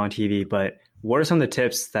get anyone on TV, but what are some of the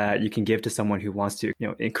tips that you can give to someone who wants to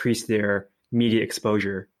increase their media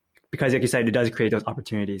exposure? Because like you said, it does create those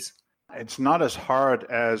opportunities. It's not as hard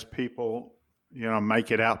as people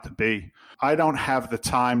make it out to be. I don't have the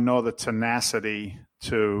time nor the tenacity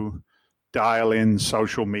to dial in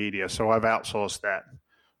social media, so I've outsourced that.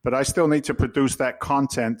 But I still need to produce that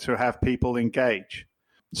content to have people engage.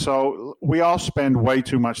 So we all spend way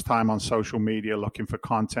too much time on social media looking for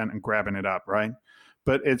content and grabbing it up, right?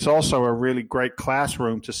 But it's also a really great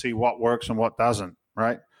classroom to see what works and what doesn't,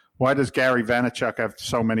 right? Why does Gary Vaynerchuk have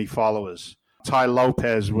so many followers? Tai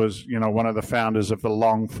Lopez was, one of the founders of the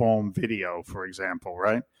long form video, for example,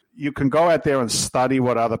 right? You can go out there and study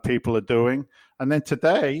what other people are doing. And then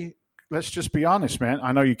today, let's just be honest, man.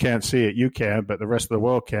 I know you can't see it. You can, but the rest of the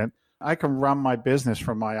world can't. I can run my business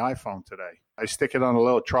from my iPhone today. I stick it on a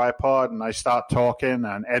little tripod and I start talking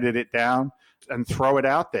and edit it down and throw it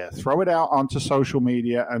out there. Throw it out onto social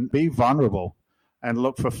media and be vulnerable and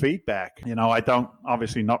look for feedback. I don't,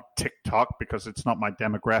 obviously not TikTok because it's not my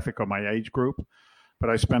demographic or my age group, but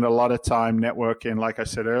I spend a lot of time networking, like I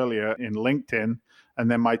said earlier, in LinkedIn. And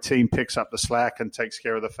then my team picks up the slack and takes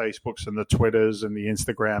care of the Facebooks and the Twitters and the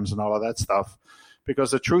Instagrams and all of that stuff.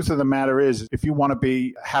 Because the truth of the matter is, if you want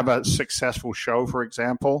to have a successful show, for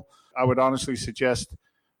example, I would honestly suggest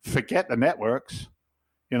forget the networks.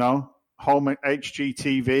 Home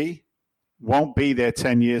HGTV won't be there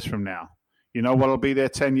 10 years from now. You know what will be there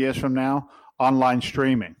 10 years from now? Online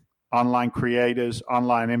streaming, online creators,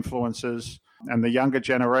 online influencers, and the younger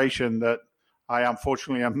generation that I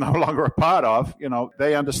unfortunately am no longer a part of,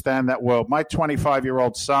 they understand that world. My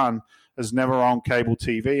 25-year-old son has never owned cable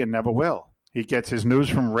TV and never will. He gets his news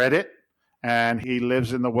from Reddit, and he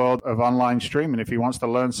lives in the world of online streaming. If he wants to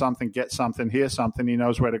learn something, get something, hear something, he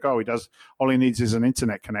knows where to go. All he needs is an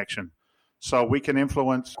internet connection. So we can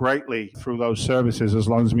influence greatly through those services as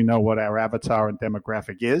long as we know what our avatar and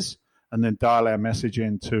demographic is, and then dial our message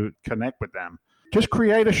in to connect with them. Just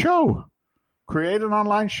create a show. Create an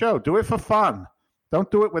online show. Do it for fun. Don't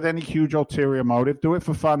do it with any huge ulterior motive. Do it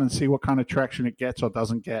for fun and see what kind of traction it gets or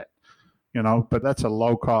doesn't get. But that's a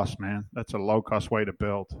low cost, man. That's a low cost way to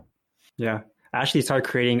build. Yeah. I actually started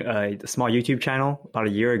creating a small YouTube channel about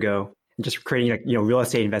a year ago, and just creating real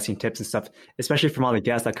estate investing tips and stuff, especially from all the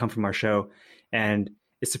guests that come from our show. And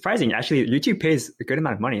it's surprising. Actually, YouTube pays a good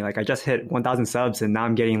amount of money. Like I just hit 1,000 subs and now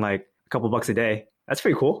I'm getting like a couple bucks a day. That's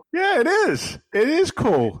pretty cool. Yeah, it is. It is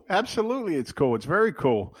cool. Absolutely, it's cool. It's very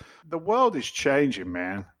cool. The world is changing,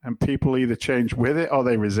 man, and people either change with it or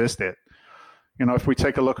they resist it. If we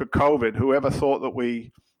take a look at COVID, whoever thought that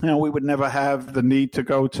we would never have the need to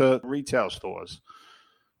go to retail stores?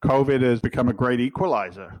 COVID has become a great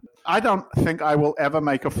equalizer. I don't think I will ever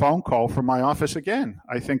make a phone call from my office again.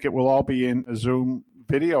 I think it will all be in a Zoom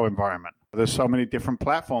video environment. There's so many different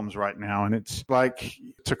platforms right now, and it's like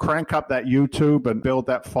to crank up that YouTube and build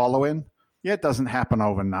that following. Yeah, it doesn't happen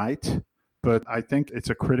overnight, but I think it's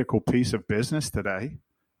a critical piece of business today.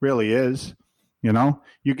 Really is.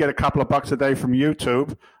 You get a couple of bucks a day from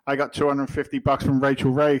YouTube. I got $250 from Rachel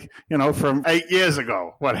Ray, from 8 years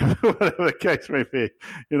ago, whatever the case may be.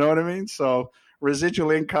 You know what I mean? So residual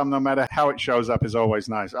income, no matter how it shows up, is always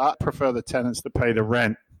nice. I prefer the tenants to pay the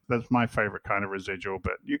rent. That's my favorite kind of residual,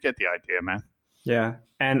 but you get the idea, man. Yeah.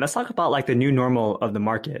 And let's talk about like the new normal of the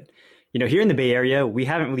market. Here in the Bay Area, we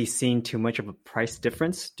haven't really seen too much of a price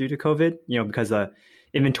difference due to COVID, because the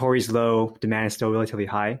inventory is low, demand is still relatively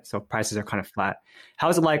high, so prices are kind of flat. How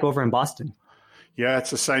is it like over in Boston? Yeah, it's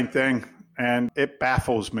the same thing, and it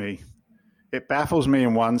baffles me. It baffles me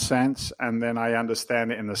in one sense, and then I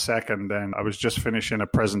understand it in the second. And I was just finishing a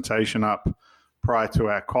presentation up prior to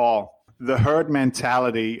our call. The herd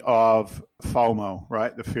mentality of FOMO,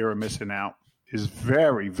 right, the fear of missing out, is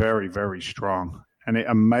very, very, very strong. And it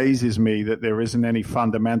amazes me that there isn't any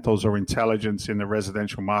fundamentals or intelligence in the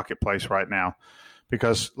residential marketplace right now.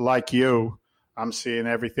 Because like you, I'm seeing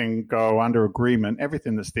everything go under agreement,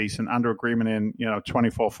 everything that's decent, under agreement in,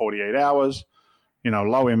 24, 48 hours,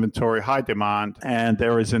 low inventory, high demand, and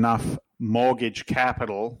there is enough mortgage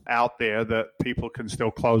capital out there that people can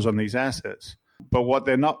still close on these assets. But what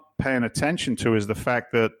they're not paying attention to is the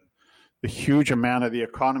fact that the huge amount of the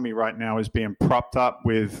economy right now is being propped up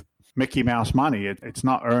with Mickey Mouse money. It's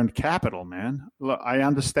not earned capital, man. Look, I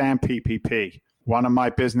understand PPP. One of my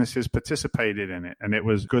businesses participated in it, and it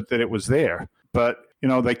was good that it was there. But,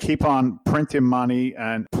 they keep on printing money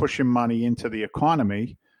and pushing money into the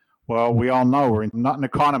economy. Well, we all know, we're not an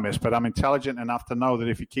economist, but I'm intelligent enough to know that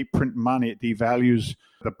if you keep printing money, it devalues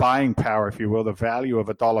the buying power, if you will, the value of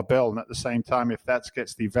a dollar bill. And at the same time, if that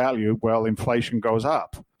gets devalued, well, inflation goes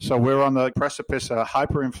up. So we're on the precipice of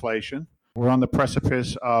hyperinflation. We're on the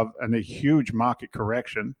precipice of a huge market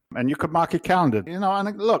correction, and you could market calendar.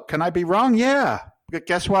 And look, can I be wrong? Yeah. But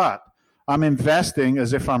guess what? I'm investing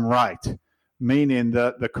as if I'm right, meaning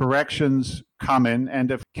the corrections come in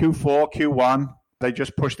end of Q4, Q1. They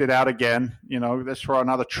just pushed it out again. Let's throw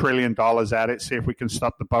another $1 trillion at it, see if we can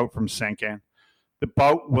stop the boat from sinking. The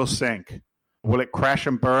boat will sink. Will it crash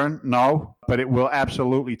and burn? No, but it will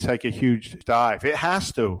absolutely take a huge dive. It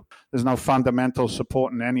has to. There's no fundamental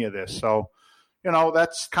support in any of this. So,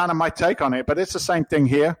 that's kind of my take on it. But it's the same thing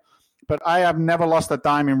here. But I have never lost a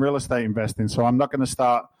dime in real estate investing, so I'm not going to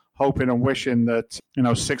start hoping and wishing that,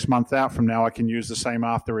 6 months out from now, I can use the same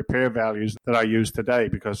after repair values that I use today,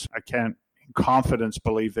 because I can't in confidence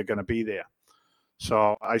believe they're going to be there.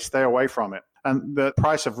 So I stay away from it. And the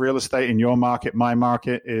price of real estate in your market, my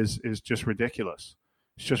market, is just ridiculous.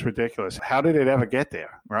 It's just ridiculous. How did it ever get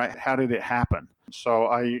there, right? How did it happen? So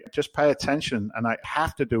I just pay attention, and I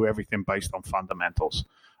have to do everything based on fundamentals.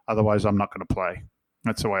 Otherwise, I'm not going to play.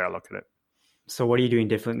 That's the way I look at it. So what are you doing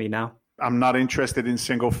differently now? I'm not interested in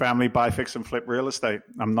single-family buy, fix, and flip real estate.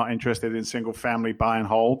 I'm not interested in single-family buy and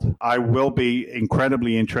hold. I will be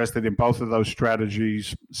incredibly interested in both of those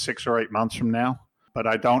strategies 6 or 8 months from now, but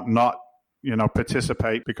I don't not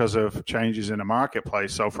participate because of changes in the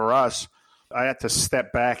marketplace. So for us, I had to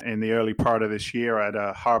step back in the early part of this year. I had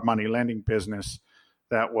a hard money lending business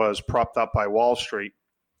that was propped up by Wall Street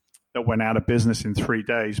that went out of business in 3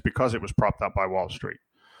 days because it was propped up by Wall Street.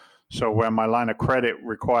 So when my line of credit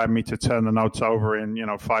required me to turn the notes over in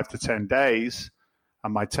 5 to 10 days,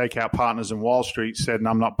 and my takeout partners in Wall Street said,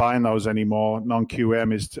 "I'm not buying those anymore.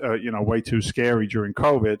 Non-QM is way too scary during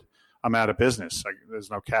COVID. I'm out of business. There's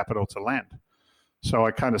no capital to lend." So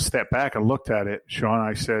I kind of stepped back and looked at it, Sean.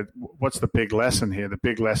 I said, what's the big lesson here? The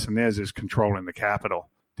big lesson is controlling the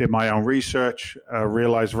capital. Did my own research,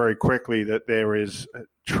 realized very quickly that there is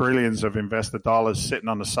trillions of investor dollars sitting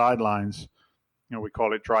on the sidelines. We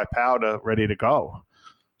call it dry powder, ready to go.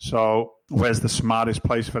 So where's the smartest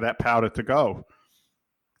place for that powder to go?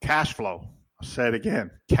 Cash flow. I'll say it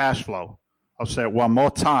again, cash flow. I'll say it one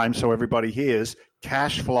more time so everybody hears,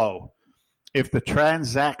 cash flow. If the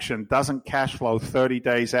transaction doesn't cash flow 30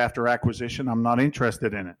 days after acquisition, I'm not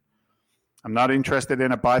interested in it. I'm not interested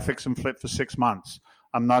in a buy, fix, and flip for 6 months.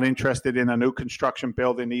 I'm not interested in a new construction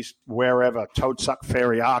building east wherever, Toadsuck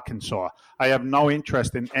Ferry, Arkansas. I have no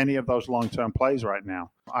interest in any of those long-term plays right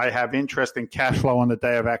now. I have interest in cash flow on the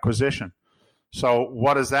day of acquisition. So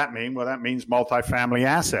what does that mean? Well, that means multifamily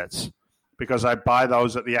assets, because I buy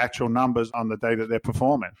those at the actual numbers on the day that they're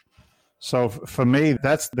performing. So for me,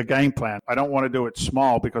 that's the game plan. I don't want to do it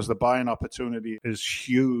small because the buying opportunity is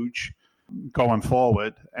huge going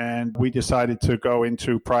forward. And we decided to go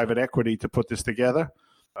into private equity to put this together.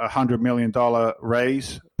 $100 million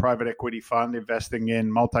raise, private equity fund investing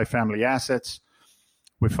in multifamily assets.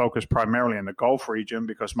 We focus primarily in the Gulf region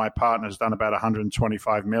because my partner's done about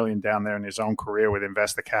 $125 million down there in his own career with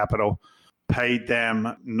investor capital, paid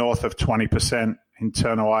them north of 20%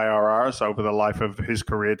 internal IRRs over the life of his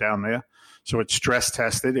career down there. So it's stress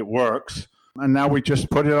tested, it works. And now we just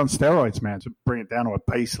put it on steroids, man, to bring it down to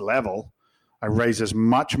a base level. I raise as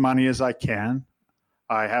much money as I can.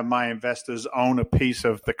 I have my investors own a piece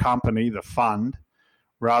of the company, the fund,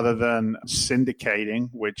 rather than syndicating,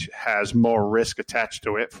 which has more risk attached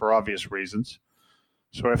to it for obvious reasons.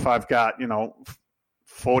 So if I've got,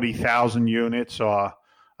 40,000 units or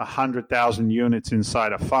 100,000 units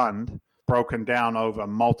inside a fund, broken down over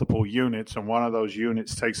multiple units, and one of those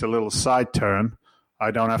units takes a little side turn,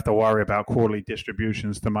 I don't have to worry about quarterly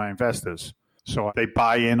distributions to my investors. So they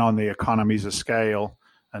buy in on the economies of scale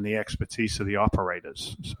and the expertise of the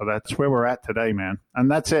operators. So that's where we're at today, man. And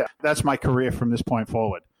that's it. That's my career from this point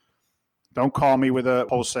forward. Don't call me with a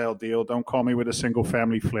wholesale deal. Don't call me with a single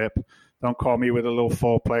family flip. Don't call me with a little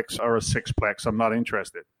fourplex or a sixplex. I'm not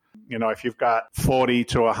interested. If you've got 40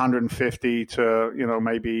 to 150 to,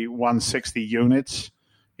 maybe 160 units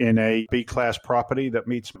in a B-class property that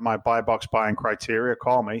meets my buy box buying criteria,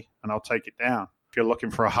 call me and I'll take it down. If you're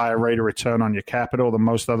looking for a higher rate of return on your capital than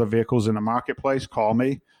most other vehicles in the marketplace, call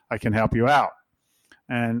me. I can help you out.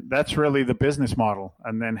 And that's really the business model.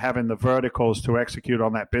 And then having the verticals to execute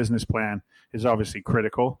on that business plan is obviously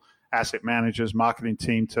critical. Asset managers, marketing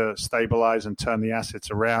team to stabilize and turn the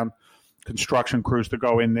assets around. Construction crews to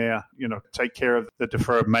go in there, take care of the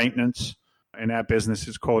deferred maintenance. In our business,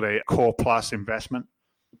 it's called a core plus investment.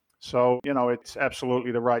 So, it's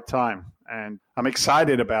absolutely the right time. And I'm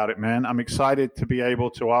excited about it, man. I'm excited to be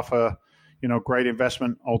able to offer, great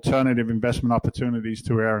alternative investment opportunities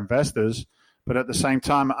to our investors. But at the same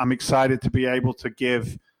time, I'm excited to be able to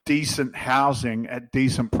give decent housing at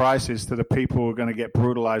decent prices to the people who are going to get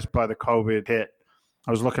brutalized by the COVID hit.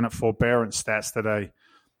 I was looking at forbearance stats today.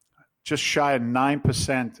 Just shy of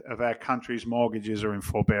 9% of our country's mortgages are in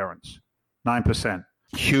forbearance. 9%.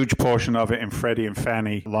 Huge portion of it in Freddie and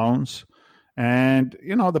Fannie loans. And,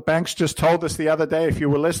 the banks just told us the other day, if you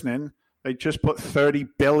were listening, they just put $30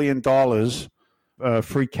 billion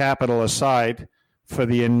free capital aside for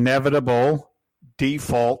the inevitable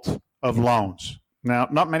default of loans. Now,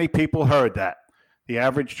 not many people heard that. The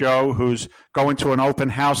average Joe who's going to an open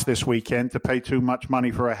house this weekend to pay too much money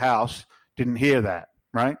for a house didn't hear that,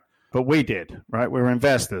 right? But we did, right? We're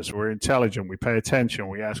investors. We're intelligent. We pay attention.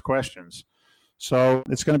 We ask questions. So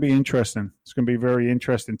it's going to be interesting. It's going to be very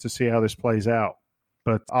interesting to see how this plays out.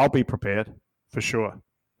 But I'll be prepared for sure.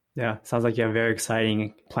 Yeah, sounds like you have a very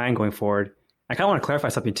exciting plan going forward. I kind of want to clarify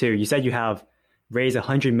something too. You said you have raised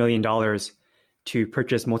 $100 million to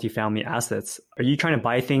purchase multifamily assets. Are you trying to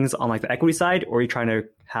buy things on like the equity side, or are you trying to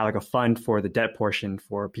have like a fund for the debt portion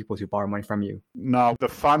for people to borrow money from you? No, the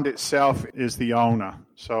fund itself is the owner.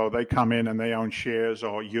 So they come in and they own shares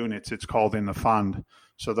or units, it's called, in the fund.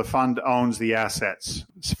 So the fund owns the assets.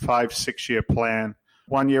 It's a 5-6 year plan.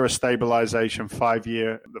 1 year of stabilization, 5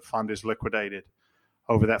 year, the fund is liquidated.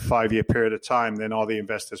 Over that 5 year period of time, then all the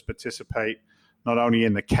investors participate not only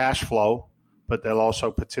in the cash flow, but they'll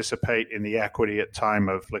also participate in the equity at time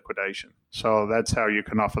of liquidation. So that's how you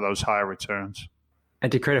can offer those higher returns.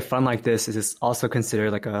 And to create a fund like this, is this also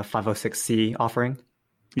considered like a 506c offering?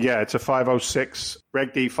 Yeah, it's a 506,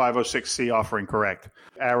 Reg D 506c offering, correct.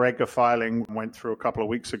 Our REGA filing went through a couple of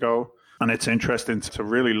weeks ago, and it's interesting to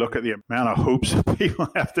really look at the amount of hoops people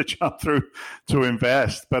have to jump through to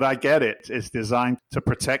invest. But I get it. It's designed to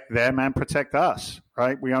protect them and protect us,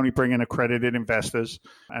 right? We only bring in accredited investors,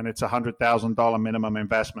 and it's a $100,000 minimum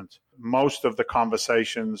investment. Most of the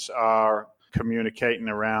conversations are communicating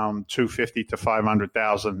around $250,000 to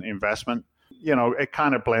 $500,000 investment. You know, it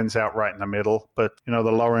kind of blends out right in the middle, but you know,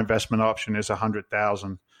 the lower investment option is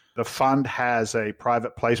 $100,000. The fund has a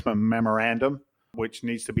private placement memorandum, which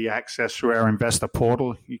needs to be accessed through our investor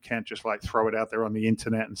portal. You can't just like throw it out there on the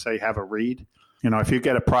internet and say, have a read. You know, if you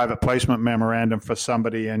get a private placement memorandum for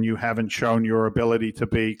somebody and you haven't shown your ability to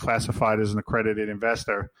be classified as an accredited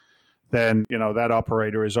investor, then, you know, that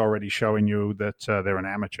operator is already showing you that they're an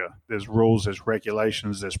amateur. There's rules, there's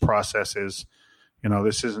regulations, there's processes. You know,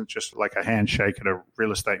 this isn't just like a handshake at a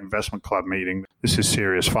real estate investment club meeting. This is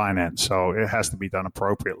serious finance, so it has to be done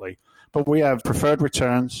appropriately. But we have preferred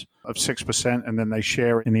returns of 6%, and then they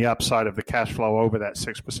share in the upside of the cash flow over that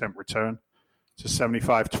 6% return. It's a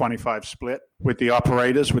 75-25 split with the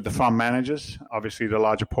operators, with the fund managers, obviously the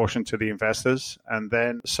larger portion to the investors. And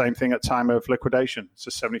then the same thing at time of liquidation. It's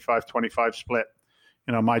a 75-25 split.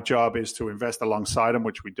 You know, my job is to invest alongside them,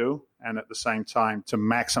 which we do, and at the same time to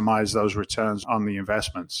maximize those returns on the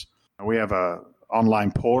investments. We have a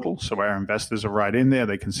online portal, so our investors are right in there.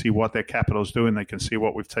 They can see what their capital is doing. They can see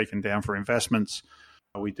what we've taken down for investments.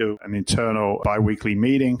 We do an internal bi-weekly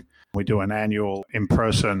meeting. We do an annual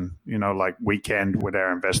in-person, you know, like weekend with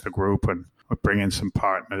our investor group, and we bring in some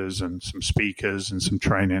partners and some speakers and some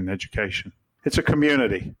training and education. It's a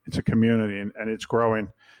community. It's a community, and it's growing.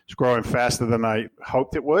 It's growing faster than I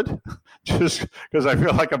hoped it would, just because I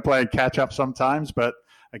feel like I'm playing catch up sometimes. But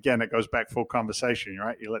again, it goes back full conversation,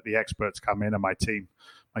 right? You let the experts come in, and my team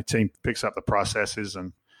picks up the processes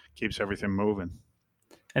and keeps everything moving.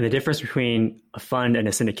 And the difference between a fund and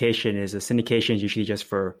a syndication is a syndication is usually just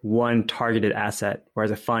for one targeted asset,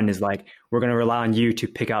 whereas a fund is like, we're going to rely on you to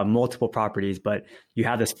pick out multiple properties, but you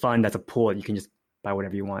have this fund that's a pool. You can just buy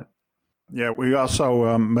whatever you want. Yeah, we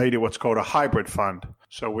also made it what's called a hybrid fund.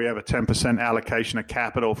 So we have a 10% allocation of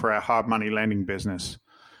capital for our hard money lending business.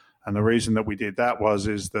 And the reason that we did that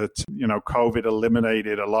is that, you know, COVID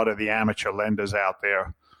eliminated a lot of the amateur lenders out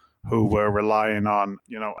there who were relying on,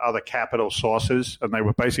 you know, other capital sources, and they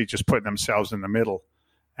were basically just putting themselves in the middle.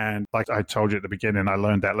 And like I told you at the beginning, I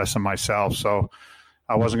learned that lesson myself. So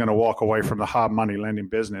I wasn't going to walk away from the hard money lending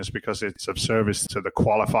business because it's of service to the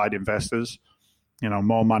qualified investors. You know,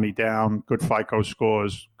 more money down, good FICO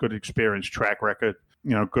scores, good experience track record,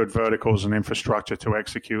 you know, good verticals and infrastructure to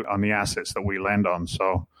execute on the assets that we lend on.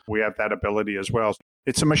 So we have that ability as well.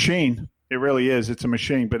 It's a machine. It really is. It's a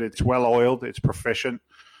machine, but it's well oiled, it's proficient,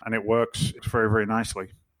 and it works very, very nicely.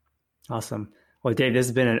 Awesome. Well, Dave, this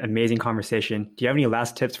has been an amazing conversation. Do you have any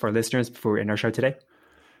last tips for our listeners before we end our show today?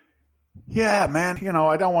 Yeah, man. You know,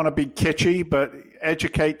 I don't want to be kitschy, but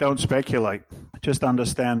educate, don't speculate. Just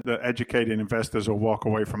understand that educated investors will walk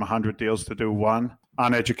away from 100 deals to do one.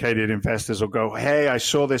 Uneducated investors will go, hey, I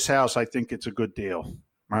saw this house. I think it's a good deal,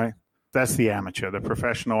 right? That's the amateur. The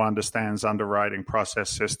professional understands underwriting, process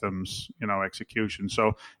systems, you know, execution.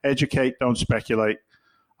 So educate, don't speculate.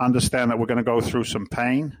 Understand that we're going to go through some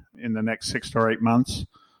pain in the next 6 to 8 months,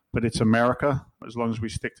 but it's America. As long as we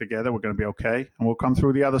stick together, we're going to be okay, and we'll come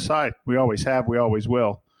through the other side. We always have. We always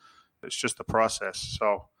will. It's just a process.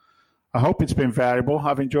 So I hope it's been valuable.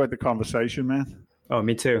 I've enjoyed the conversation, man. Oh,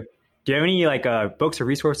 me too. Do you have any books or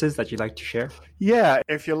resources that you'd like to share? Yeah,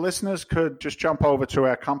 if your listeners could just jump over to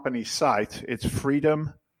our company site, it's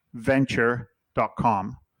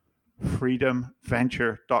freedomventure.com,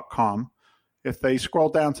 freedomventure.com. If they scroll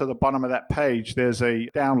down to the bottom of that page, there's a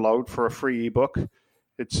download for a free ebook.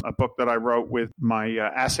 It's a book that I wrote with my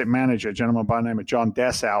asset manager, a gentleman by the name of John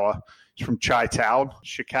Dessauer. He's from Chi-Town,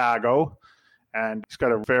 Chicago, and he's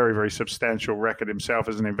got a very, very substantial record himself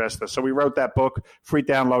as an investor. So we wrote that book. Free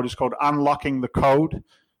download is called Unlocking the Code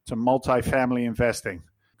to Multifamily Investing.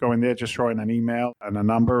 Go in there, just throw in an email and a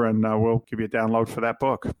number, and we'll give you a download for that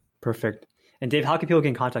book. Perfect. And Dave, how can people get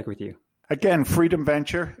in contact with you? Again, Freedom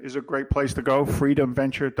Venture is a great place to go,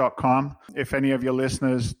 freedomventure.com. If any of your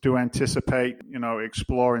listeners do anticipate,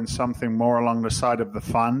 exploring something more along the side of the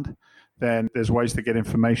fund, then there's ways to get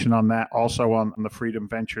information on that also on the Freedom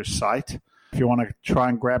Venture site. If you want to try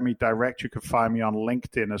and grab me direct, you can find me on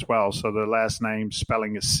LinkedIn as well. So the last name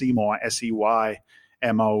spelling is Seymour, Seymour,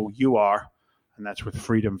 and that's with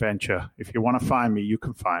Freedom Venture. If you want to find me, you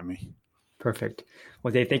can find me. Perfect.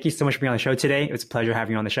 Well, Dave, thank you so much for being on the show today. It was a pleasure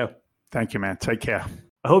having you on the show. Thank you, man. Take care.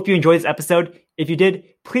 I hope you enjoyed this episode. If you did,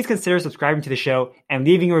 please consider subscribing to the show and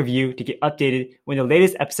leaving a review to get updated when the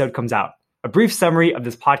latest episode comes out. A brief summary of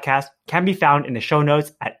this podcast can be found in the show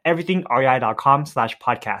notes at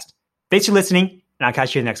everythingrei.com/podcast. Thanks for listening, and I'll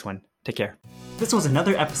catch you in the next one. Take care. This was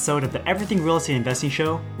another episode of the Everything Real Estate Investing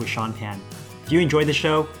Show with Sean Pan. If you enjoyed the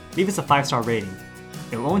show, leave us a 5-star rating.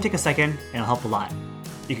 It will only take a second, and it'll help a lot.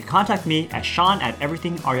 You can contact me at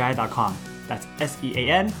sean@everythingrei.com. That's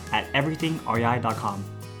SEAN@everythingrei.com.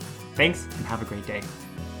 Thanks, and have a great day.